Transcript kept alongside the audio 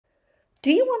Do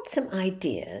you want some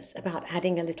ideas about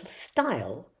adding a little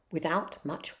style without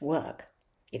much work?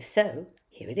 If so,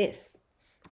 here it is.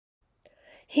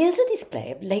 Here's a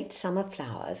display of late summer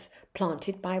flowers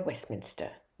planted by Westminster,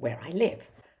 where I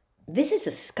live. This is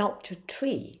a sculptured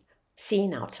tree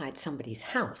seen outside somebody's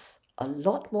house. A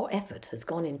lot more effort has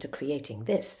gone into creating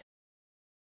this.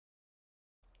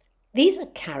 These are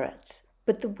carrots,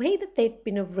 but the way that they've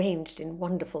been arranged in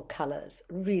wonderful colours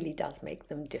really does make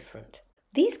them different.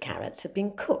 These carrots have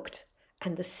been cooked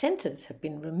and the centres have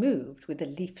been removed with a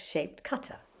leaf-shaped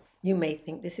cutter. You may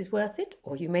think this is worth it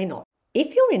or you may not.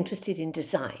 If you're interested in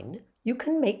design, you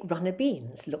can make runner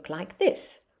beans look like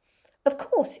this. Of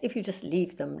course, if you just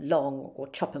leave them long or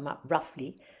chop them up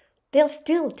roughly, they'll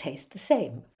still taste the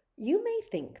same. You may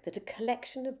think that a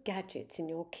collection of gadgets in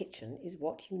your kitchen is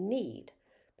what you need,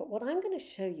 but what I'm going to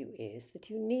show you is that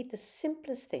you need the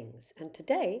simplest things, and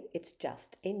today it's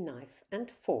just a knife and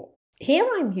fork. Here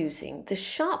I'm using the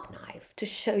sharp knife to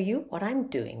show you what I'm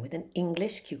doing with an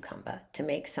English cucumber to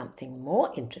make something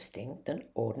more interesting than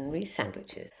ordinary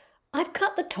sandwiches. I've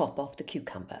cut the top off the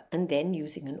cucumber and then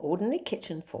using an ordinary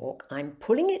kitchen fork, I'm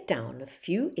pulling it down a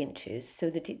few inches so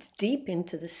that it's deep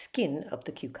into the skin of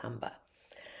the cucumber.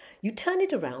 You turn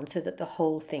it around so that the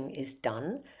whole thing is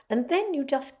done and then you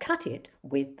just cut it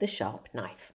with the sharp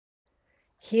knife.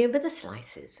 Here are the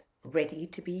slices ready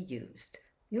to be used.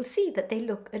 You'll see that they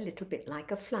look a little bit like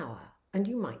a flower and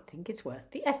you might think it's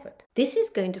worth the effort. This is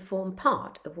going to form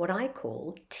part of what I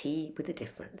call tea with a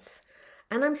difference.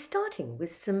 And I'm starting with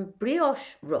some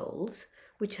brioche rolls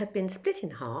which have been split in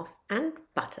half and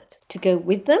buttered. To go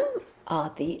with them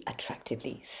are the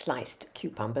attractively sliced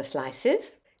cucumber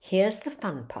slices. Here's the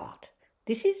fun part.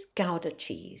 This is Gouda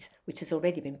cheese, which has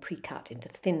already been pre-cut into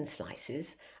thin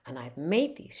slices, and I've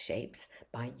made these shapes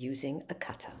by using a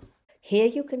cutter. Here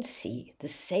you can see the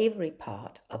savoury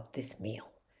part of this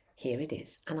meal. Here it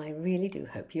is, and I really do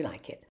hope you like it.